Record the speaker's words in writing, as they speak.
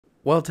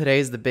Well, today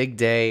is the big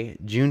day,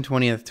 June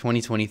 20th,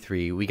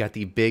 2023. We got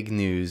the big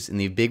news and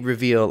the big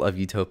reveal of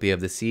Utopia of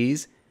the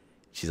Seas.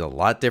 She's a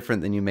lot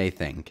different than you may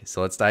think.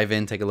 So let's dive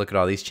in, take a look at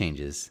all these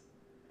changes.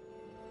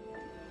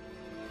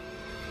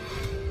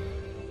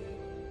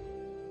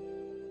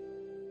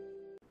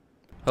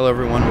 Hello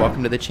everyone,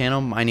 welcome to the channel.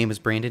 My name is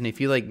Brandon.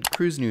 If you like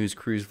cruise news,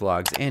 cruise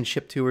vlogs, and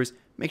ship tours,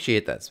 make sure you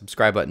hit that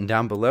subscribe button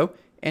down below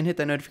and hit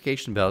that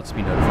notification bell to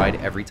be notified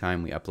every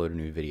time we upload a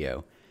new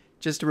video.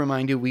 Just to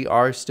remind you, we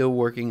are still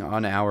working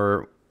on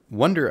our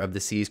Wonder of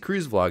the Seas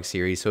cruise vlog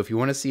series, so if you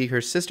want to see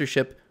her sister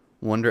ship,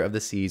 Wonder of the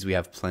Seas, we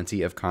have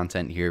plenty of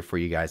content here for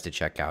you guys to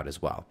check out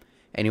as well.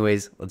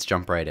 Anyways, let's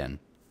jump right in.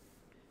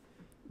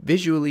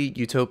 Visually,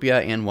 Utopia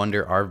and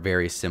Wonder are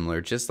very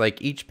similar. Just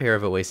like each pair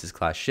of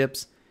Oasis-class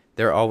ships,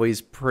 they're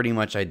always pretty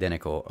much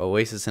identical.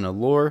 Oasis and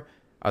Allure,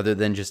 other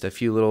than just a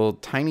few little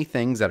tiny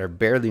things that are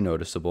barely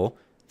noticeable,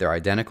 they're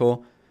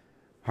identical.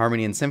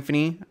 Harmony and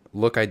Symphony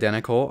look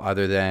identical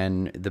other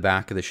than the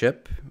back of the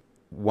ship.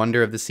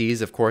 Wonder of the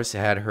Seas, of course,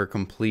 had her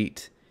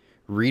complete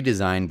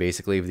redesign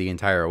basically of the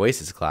entire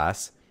Oasis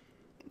class.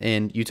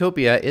 And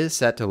Utopia is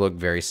set to look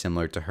very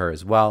similar to her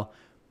as well,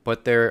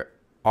 but there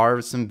are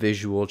some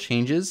visual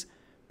changes,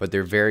 but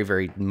they're very,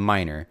 very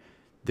minor.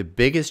 The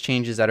biggest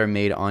changes that are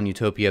made on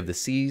Utopia of the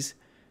Seas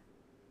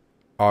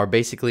are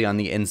basically on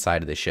the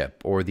inside of the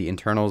ship, or the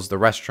internals, the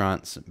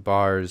restaurants,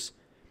 bars,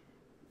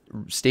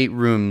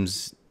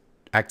 staterooms,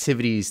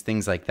 activities,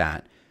 things like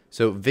that.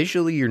 So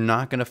visually, you're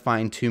not going to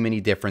find too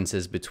many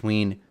differences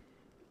between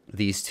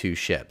these two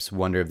ships,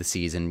 Wonder of the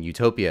Seas and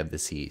Utopia of the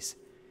Seas.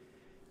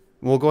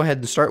 We'll go ahead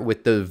and start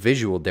with the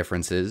visual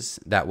differences.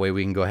 That way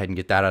we can go ahead and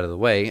get that out of the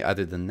way.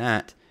 Other than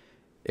that,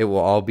 it will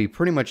all be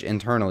pretty much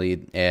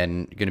internally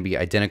and going to be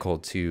identical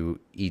to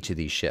each of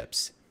these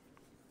ships.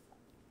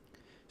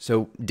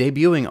 So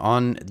debuting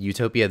on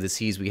Utopia of the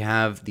Seas, we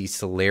have the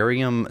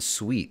Solarium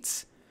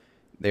Suites.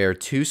 There are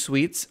two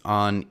suites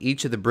on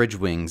each of the bridge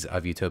wings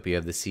of Utopia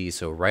of the Seas,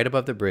 so right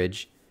above the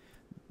bridge.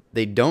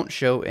 They don't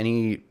show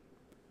any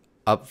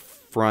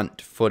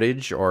upfront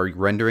footage or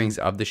renderings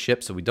of the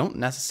ship, so we don't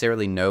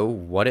necessarily know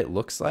what it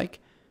looks like.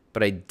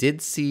 But I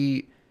did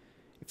see,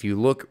 if you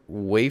look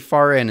way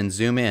far in and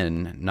zoom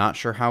in, not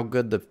sure how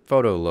good the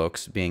photo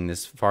looks being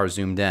this far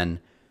zoomed in,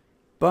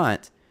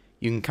 but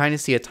you can kind of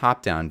see a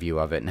top-down view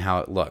of it and how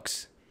it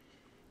looks.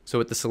 So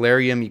with the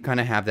Solarium, you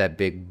kind of have that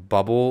big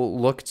bubble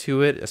look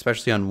to it,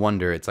 especially on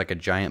Wonder. It's like a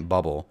giant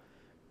bubble.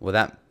 Well,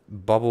 that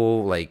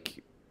bubble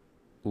like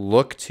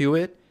look to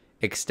it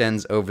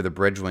extends over the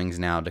bridge wings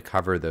now to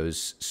cover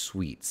those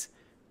suites.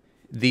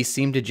 These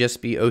seem to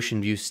just be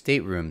ocean view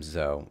staterooms,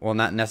 though. Well,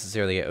 not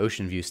necessarily an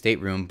ocean view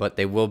stateroom, but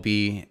they will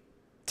be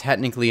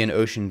technically an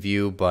ocean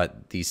view,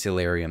 but the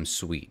Solarium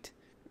suite.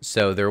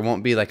 So there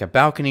won't be like a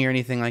balcony or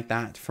anything like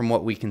that from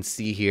what we can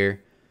see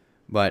here,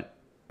 but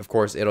of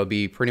course, it'll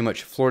be pretty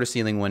much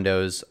floor-to-ceiling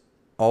windows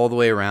all the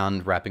way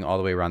around, wrapping all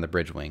the way around the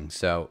bridge wing.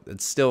 So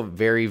it's still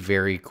very,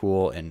 very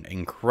cool and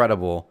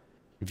incredible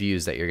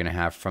views that you're going to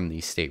have from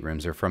these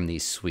staterooms or from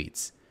these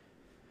suites.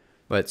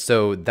 But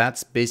so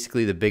that's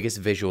basically the biggest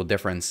visual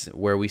difference,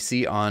 where we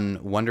see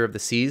on Wonder of the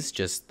Seas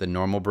just the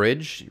normal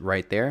bridge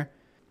right there.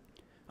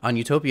 On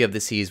Utopia of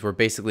the Seas, we're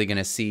basically going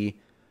to see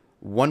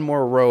one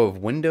more row of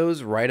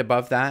windows right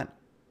above that,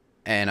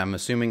 and I'm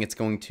assuming it's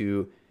going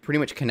to pretty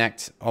much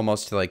connect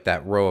almost to like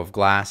that row of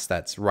glass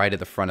that's right at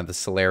the front of the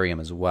Solarium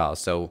as well.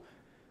 So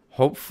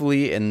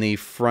hopefully in the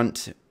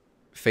front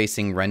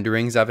facing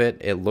renderings of it,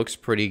 it looks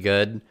pretty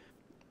good.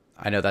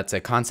 I know that's a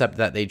concept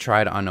that they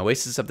tried on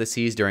Oasis of the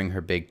Seas during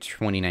her big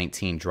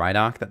 2019 dry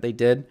dock that they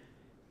did.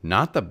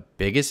 Not the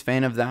biggest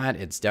fan of that.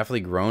 It's definitely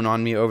grown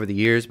on me over the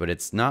years, but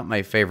it's not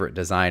my favorite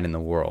design in the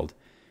world.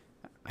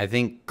 I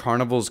think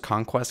Carnival's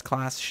Conquest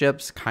class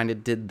ships kind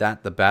of did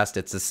that the best.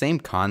 It's the same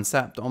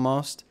concept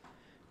almost,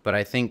 but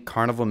I think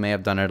Carnival may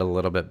have done it a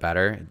little bit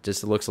better. It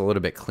just looks a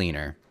little bit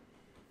cleaner,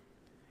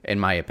 in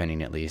my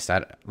opinion at least.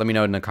 Let me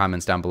know in the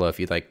comments down below if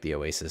you like the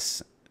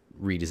Oasis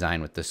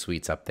redesign with the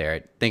suites up there.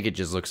 I think it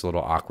just looks a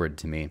little awkward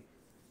to me.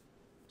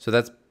 So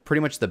that's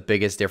pretty much the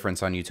biggest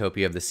difference on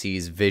Utopia of the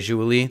Seas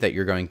visually that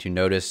you're going to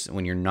notice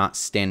when you're not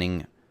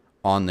standing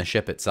on the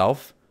ship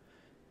itself.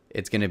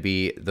 It's going to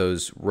be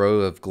those row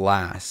of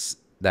glass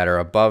that are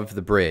above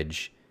the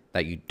bridge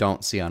that you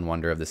don't see on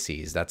Wonder of the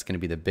Seas. That's going to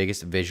be the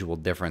biggest visual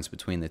difference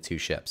between the two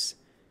ships.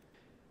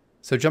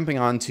 So jumping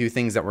on to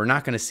things that we're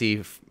not going to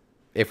see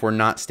if we're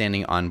not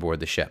standing on board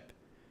the ship.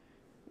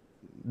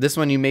 This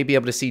one you may be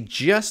able to see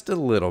just a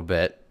little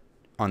bit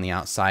on the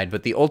outside,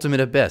 but the Ultimate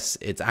Abyss,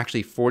 it's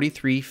actually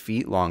 43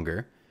 feet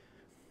longer.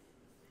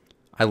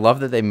 I love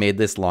that they made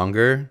this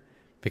longer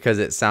because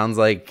it sounds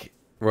like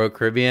Royal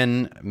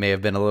Caribbean may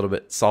have been a little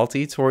bit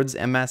salty towards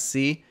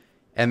MSC.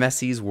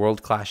 MSC's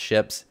world-class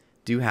ships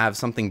do have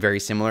something very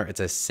similar. It's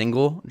a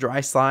single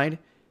dry slide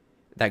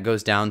that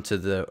goes down to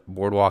the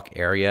boardwalk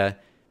area.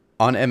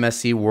 On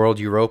MSC World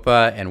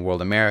Europa and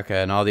World America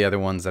and all the other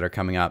ones that are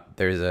coming up,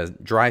 there's a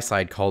dry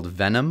slide called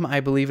Venom, I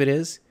believe it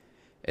is.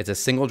 It's a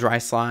single dry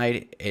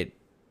slide. It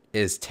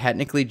is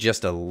technically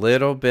just a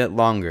little bit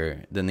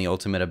longer than the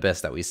Ultimate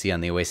Abyss that we see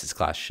on the Oasis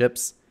class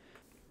ships.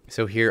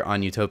 So here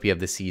on Utopia of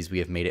the Seas, we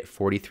have made it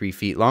 43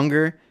 feet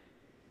longer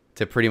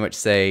to pretty much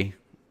say,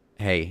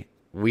 hey,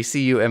 we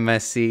see you,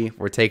 MSC.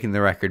 We're taking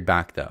the record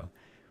back, though.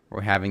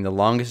 We're having the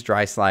longest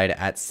dry slide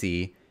at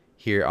sea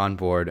here on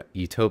board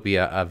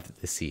Utopia of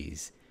the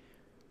Seas.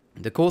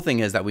 The cool thing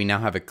is that we now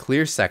have a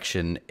clear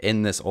section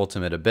in this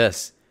Ultimate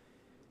Abyss.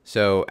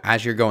 So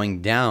as you're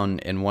going down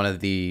in one of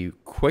the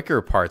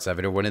quicker parts of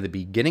it, or one of the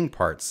beginning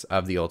parts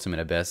of the Ultimate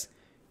Abyss,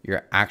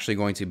 you're actually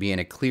going to be in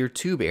a clear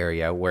tube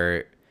area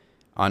where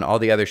on all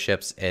the other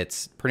ships,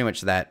 it's pretty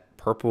much that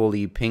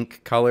purpley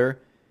pink color,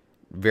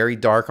 very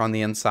dark on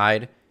the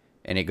inside,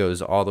 and it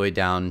goes all the way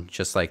down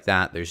just like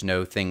that. There's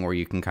no thing where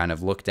you can kind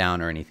of look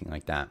down or anything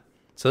like that.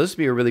 So this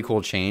would be a really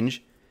cool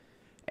change.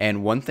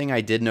 And one thing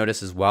I did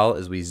notice as well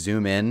as we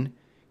zoom in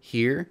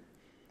here,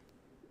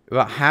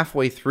 about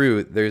halfway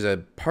through, there's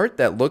a part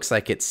that looks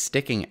like it's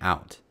sticking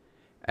out.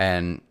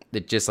 And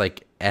it just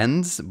like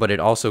ends, but it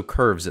also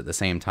curves at the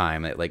same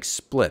time. It like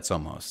splits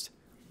almost.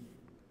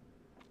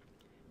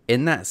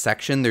 In that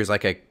section, there's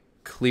like a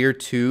clear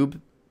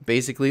tube,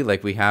 basically,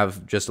 like we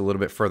have just a little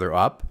bit further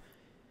up.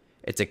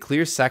 It's a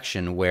clear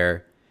section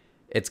where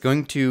it's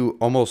going to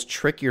almost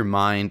trick your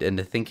mind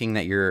into thinking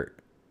that you're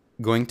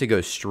going to go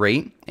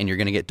straight and you're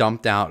going to get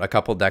dumped out a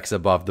couple decks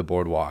above the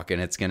boardwalk,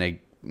 and it's going to,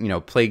 you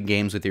know, play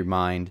games with your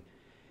mind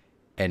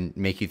and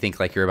make you think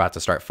like you're about to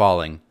start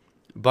falling.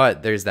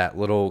 But there's that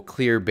little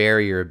clear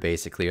barrier,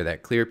 basically, or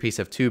that clear piece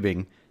of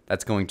tubing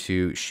that's going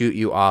to shoot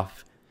you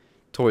off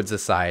towards the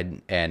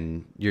side,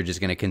 and you're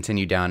just going to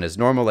continue down as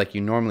normal like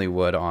you normally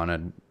would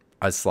on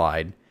a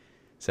slide.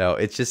 So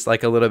it's just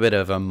like a little bit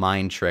of a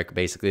mind trick,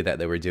 basically, that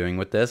they were doing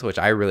with this, which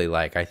I really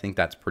like. I think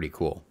that's pretty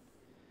cool.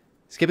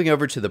 Skipping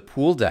over to the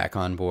pool deck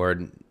on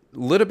board, a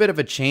little bit of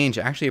a change,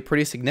 actually a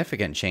pretty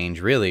significant change,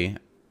 really,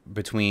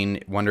 between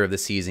Wonder of the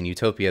Seas and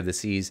Utopia of the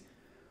Seas.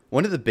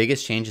 One of the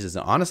biggest changes, is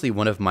honestly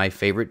one of my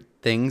favorite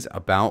things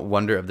about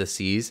Wonder of the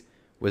Seas,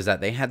 was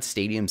that they had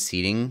stadium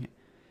seating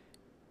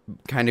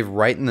kind of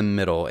right in the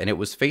middle, and it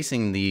was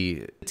facing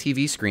the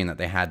TV screen that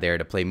they had there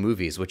to play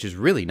movies, which is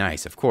really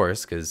nice, of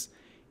course, because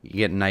you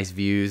get nice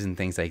views and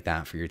things like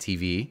that for your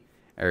TV,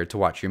 or to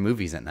watch your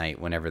movies at night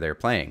whenever they're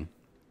playing.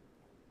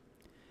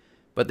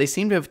 But they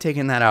seem to have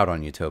taken that out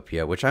on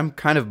Utopia, which I'm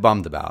kind of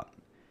bummed about.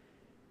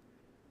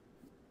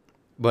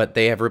 But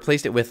they have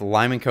replaced it with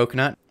lime and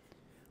coconut.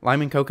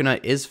 Lime and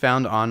coconut is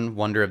found on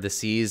Wonder of the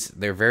Seas.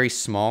 They're very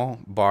small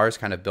bars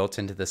kind of built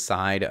into the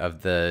side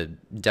of the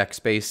deck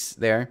space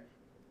there.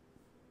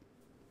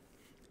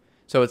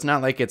 So it's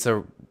not like it's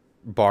a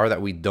bar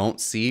that we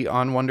don't see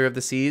on Wonder of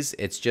the Seas.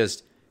 It's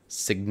just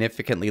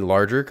significantly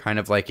larger, kind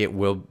of like it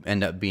will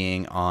end up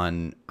being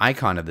on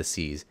Icon of the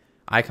Seas.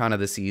 Icon of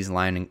the Seas,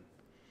 lime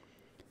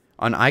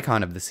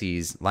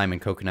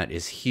and coconut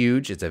is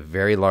huge. It's a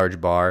very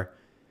large bar.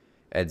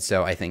 And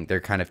so I think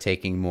they're kind of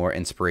taking more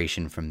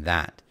inspiration from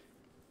that.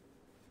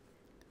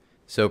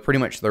 So pretty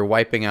much they're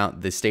wiping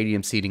out the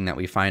stadium seating that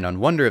we find on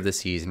Wonder of the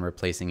Seas and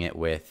replacing it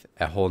with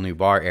a whole new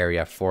bar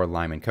area for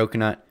lime and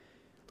coconut.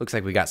 Looks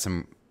like we got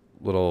some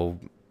little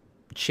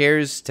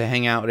chairs to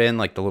hang out in,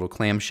 like the little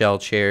clamshell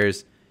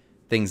chairs,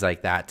 things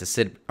like that, to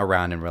sit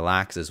around and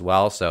relax as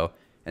well. So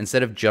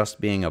instead of just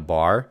being a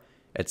bar,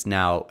 it's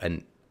now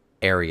an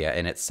area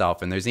in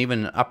itself, and there's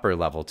even an upper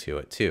level to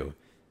it too.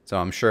 So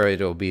I'm sure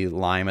it'll be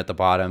lime at the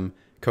bottom,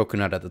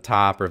 coconut at the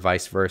top, or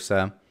vice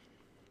versa.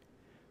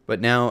 But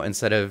now,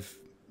 instead of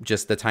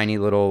just the tiny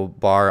little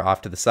bar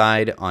off to the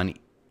side on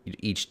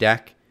each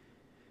deck,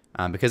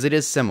 because it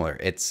is similar,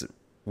 it's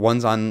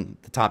one's on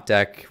the top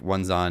deck,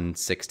 one's on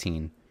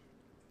 16.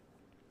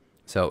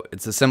 So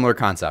it's a similar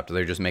concept.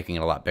 They're just making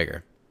it a lot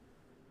bigger.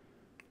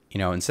 You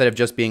know, instead of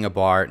just being a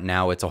bar,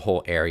 now it's a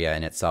whole area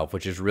in itself,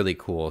 which is really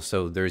cool.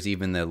 So there's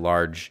even the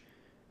large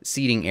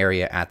seating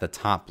area at the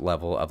top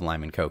level of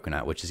lime and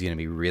coconut, which is going to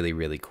be really,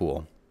 really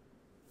cool.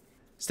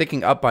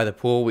 Sticking up by the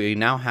pool, we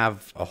now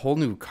have a whole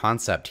new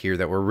concept here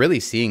that we're really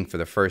seeing for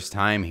the first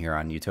time here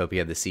on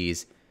Utopia of the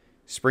Seas.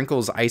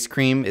 Sprinkles ice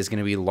cream is going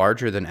to be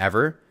larger than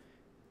ever.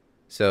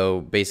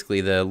 So basically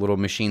the little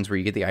machines where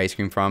you get the ice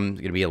cream from,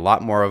 there's going to be a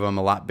lot more of them,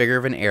 a lot bigger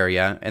of an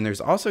area. And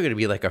there's also going to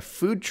be like a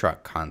food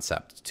truck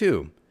concept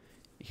too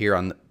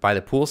here by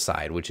the pool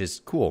side, which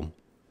is cool.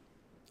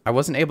 I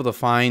wasn't able to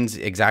find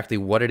exactly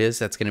what it is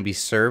that's going to be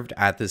served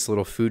at this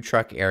little food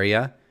truck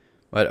area.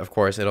 But of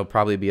course, it'll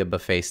probably be a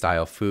buffet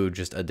style food,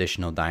 just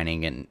additional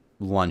dining and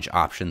lunch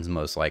options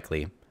most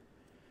likely.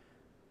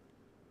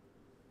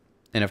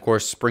 And of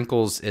course,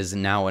 Sprinkles is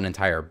now an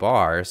entire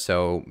bar,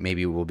 so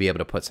maybe we'll be able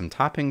to put some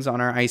toppings on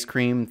our ice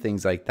cream,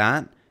 things like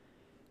that.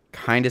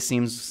 Kind of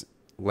seems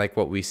like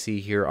what we see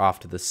here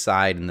off to the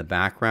side in the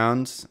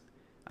background,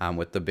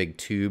 with the big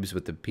tubes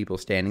with the people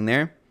standing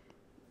there.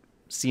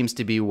 Seems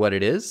to be what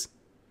it is.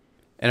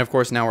 And of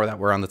course, now that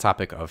we're on the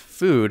topic of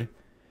food,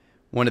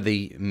 one of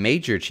the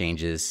major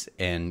changes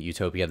in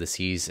Utopia of the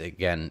Seas,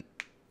 again,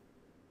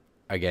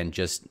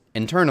 just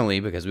internally,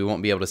 because we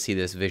won't be able to see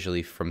this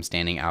visually from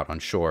standing out on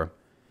shore,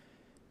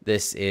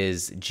 This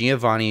is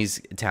Giovanni's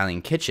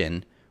Italian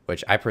Kitchen,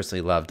 which I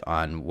personally loved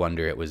on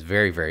Wonder. It was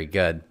very, very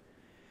good.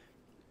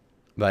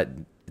 But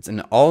it's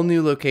an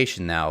all-new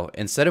location now.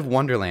 Instead of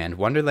Wonderland,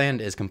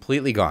 Wonderland is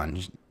completely gone.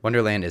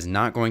 Wonderland is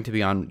not going to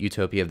be on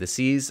Utopia of the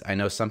Seas. I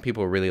know some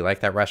people really like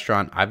that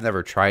restaurant. I've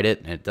never tried it,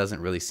 and it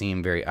doesn't really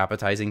seem very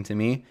appetizing to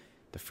me.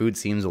 The food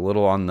seems a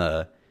little on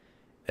the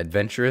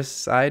adventurous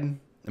side.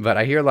 But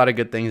I hear a lot of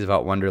good things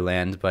about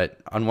Wonderland,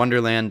 but on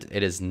Wonderland,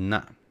 it is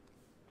not.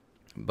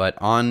 But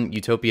on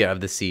Utopia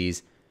of the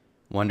Seas,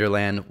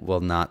 Wonderland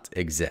will not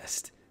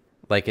exist,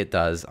 like it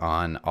does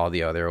on all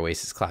the other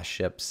Oasis-class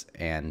ships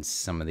and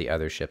some of the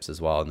other ships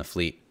as well in the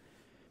fleet.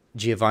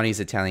 Giovanni's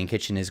Italian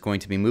Kitchen is going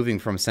to be moving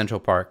from Central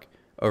Park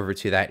over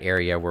to that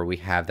area where we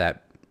have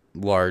that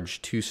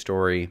large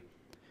 2-story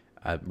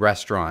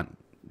restaurant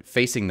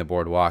facing the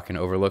boardwalk and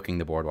overlooking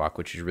the boardwalk,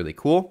 which is really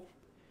cool.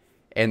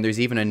 And there's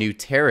even a new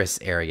terrace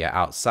area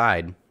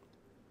outside,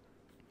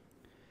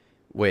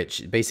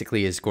 which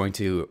basically is going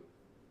to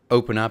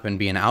open up and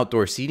be an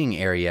outdoor seating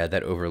area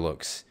that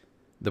overlooks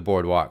the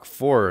boardwalk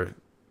for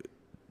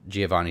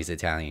Giovanni's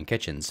Italian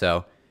Kitchen.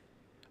 So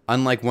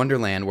unlike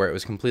Wonderland, where it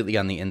was completely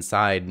on the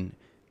inside,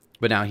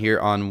 but now here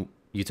on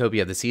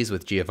Utopia of the Seas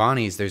with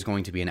Giovanni's, there's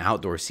going to be an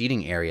outdoor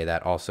seating area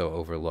that also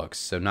overlooks.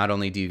 So not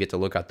only do you get to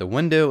look out the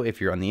window if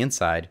you're on the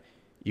inside,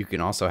 you can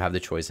also have the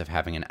choice of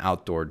having an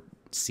outdoor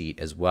seat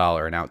as well,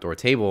 or an outdoor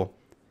table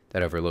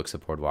that overlooks the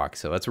boardwalk.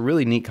 So that's a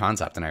really neat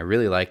concept, and I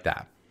really like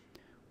that.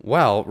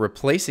 Well,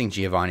 replacing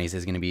Giovanni's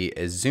is going to be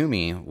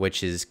Izumi,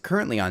 which is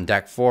currently on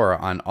Deck 4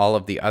 on all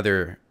of the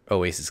other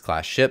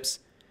Oasis-class ships.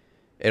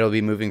 It'll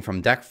be moving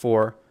from Deck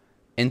 4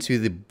 into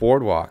the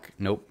boardwalk.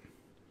 Nope.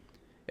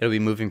 It'll be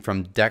moving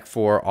from Deck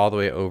 4 all the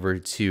way over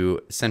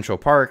to Central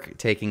Park,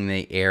 taking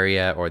the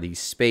area or the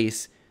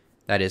space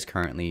that is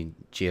currently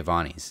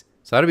Giovanni's.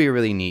 So that'll be a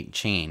really neat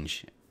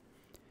change.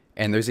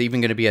 And there's even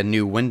going to be a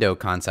new window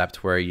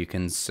concept where you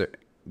can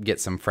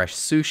get some fresh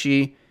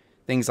sushi,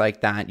 things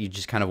like that. You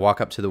just kind of walk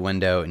up to the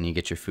window and you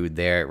get your food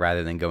there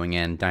rather than going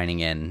in, dining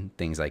in,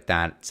 things like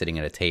that, sitting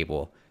at a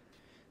table.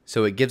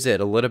 So it gives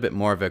it a little bit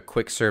more of a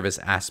quick service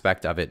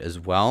aspect of it as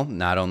well.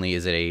 Not only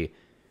is it a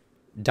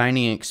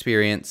dining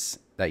experience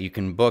that you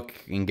can book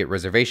and get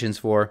reservations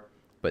for,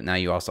 but now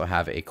you also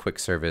have a quick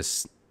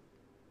service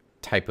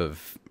type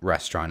of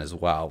restaurant as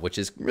well, which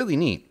is really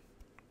neat.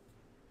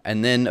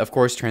 And then, of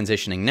course,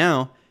 transitioning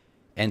now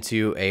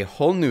into a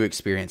whole new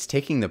experience,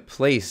 taking the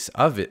place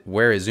of it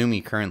where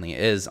Izumi currently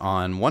is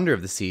on Wonder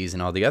of the Seas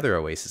and all the other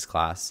Oasis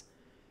class.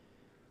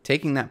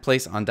 Taking that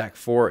place on Deck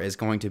 4 is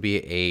going to be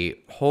a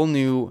whole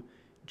new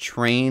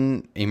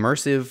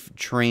immersive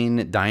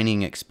train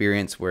dining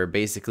experience where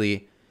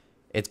basically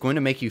it's going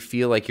to make you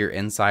feel like you're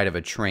inside of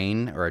a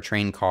train or a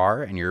train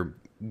car, and you're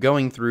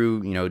going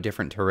through,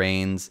 different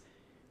terrains,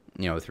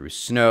 through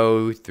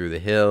snow, through the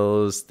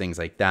hills, things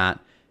like that.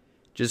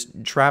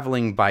 Just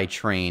traveling by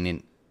train.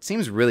 It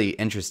seems really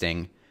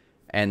interesting,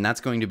 and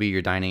that's going to be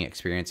your dining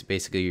experience.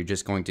 Basically, you're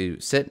just going to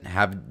sit,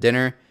 have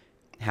dinner,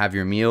 have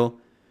your meal,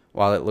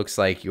 while it looks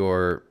like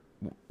your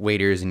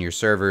waiters and your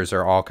servers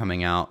are all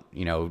coming out,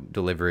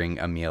 delivering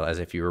a meal as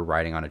if you were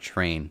riding on a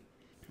train.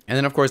 And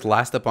then, of course,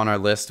 last up on our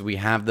list, we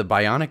have the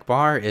Bionic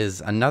Bar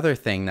is another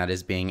thing that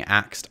is being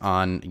axed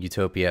on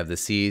Utopia of the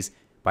Seas.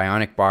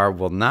 Bionic Bar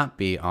will not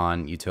be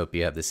on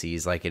Utopia of the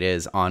Seas like it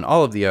is on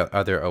all of the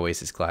other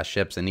Oasis-class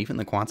ships and even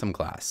the Quantum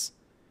class.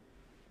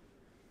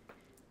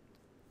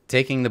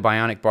 Taking the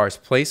Bionic Bar's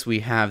place, we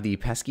have the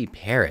Pesky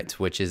Parrot,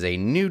 which is a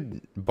new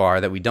bar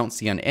that we don't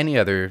see on any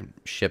other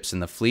ships in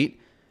the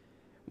fleet.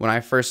 When I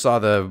first saw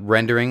the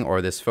rendering,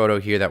 or this photo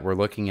here that we're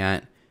looking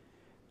at,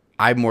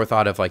 I more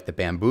thought of like the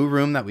bamboo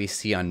room that we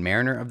see on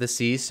Mariner of the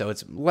Seas, so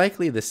it's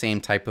likely the same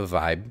type of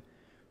vibe,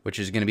 which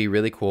is going to be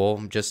really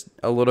cool. Just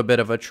a little bit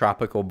of a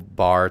tropical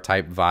bar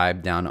type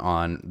vibe down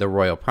on the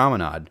Royal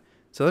Promenade.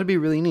 So that'd be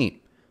really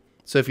neat.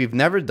 So if you've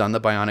never done the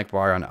Bionic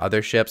Bar on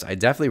other ships, I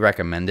definitely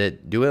recommend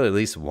it. Do it at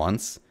least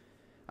once.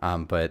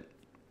 But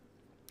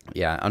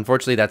yeah,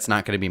 unfortunately, that's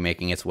not going to be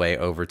making its way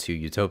over to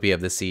Utopia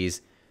of the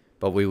Seas.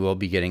 But we will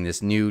be getting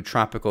this new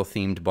tropical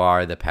themed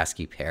bar, the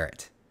Pesky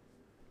Parrot.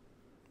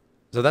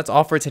 So that's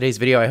all for today's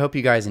video. I hope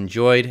you guys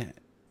enjoyed.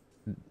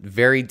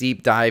 Very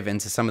deep dive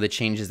into some of the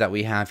changes that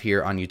we have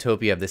here on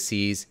Utopia of the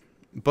Seas.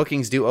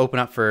 Bookings do open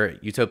up for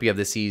Utopia of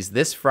the Seas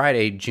this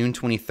Friday, June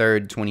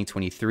 23rd,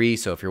 2023.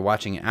 So if you're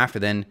watching it after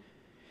then,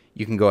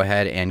 you can go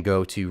ahead and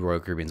go to Royal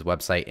Caribbean's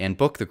website and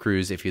book the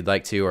cruise if you'd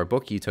like to, or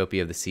book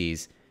Utopia of the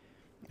Seas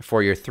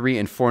for your 3-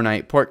 and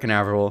 4-night Port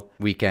Canaveral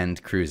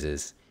weekend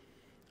cruises.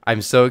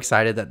 I'm so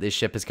excited that this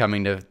ship is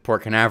coming to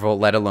Port Canaveral,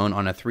 let alone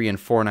on a 3- and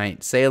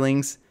 4-night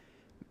sailings.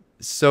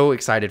 So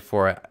excited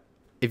for it.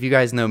 If you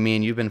guys know me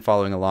and you've been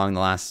following along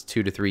the last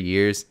 2 to 3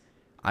 years,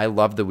 I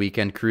love the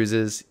weekend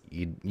cruises.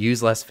 You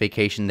use less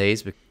vacation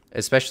days,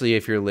 especially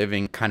if you're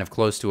living kind of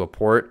close to a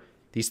port.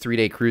 These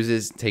 3-day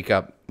cruises take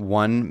up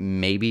 1,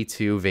 maybe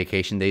 2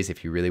 vacation days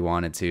if you really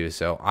wanted to.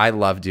 So I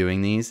love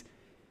doing these.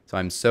 So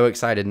I'm so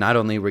excited. Not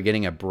only we're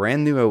getting a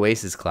brand new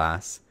Oasis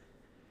class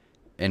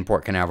in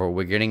Port Canaveral,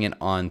 we're getting it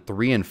on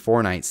 3- and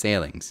 4-night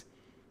sailings.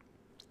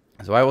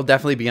 So I will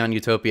definitely be on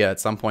Utopia at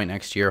some point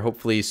next year,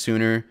 hopefully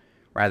sooner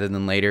rather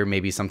than later,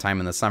 maybe sometime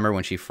in the summer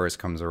when she first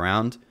comes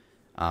around.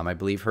 I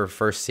believe her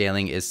first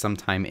sailing is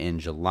sometime in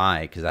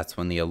July, because that's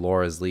when the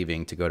Allura is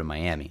leaving to go to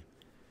Miami.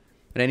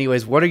 But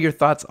anyways, what are your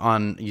thoughts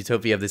on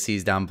Utopia of the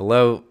Seas down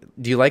below?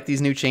 Do you like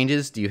these new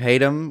changes? Do you hate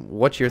them?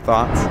 What's your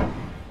thoughts?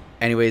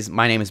 Anyways,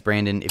 my name is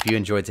Brandon. If you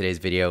enjoyed today's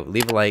video,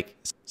 leave a like,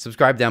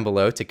 subscribe down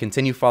below to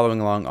continue following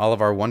along all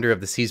of our Wonder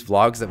of the Seas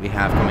vlogs that we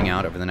have coming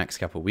out over the next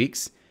couple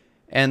weeks.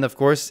 And of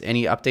course,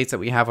 any updates that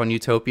we have on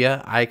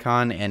Utopia,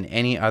 Icon, and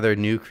any other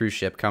new cruise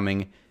ship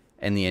coming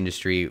in the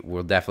industry,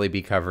 we'll definitely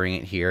be covering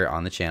it here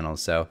on the channel.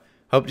 So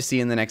hope to see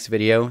you in the next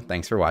video.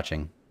 Thanks for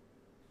watching.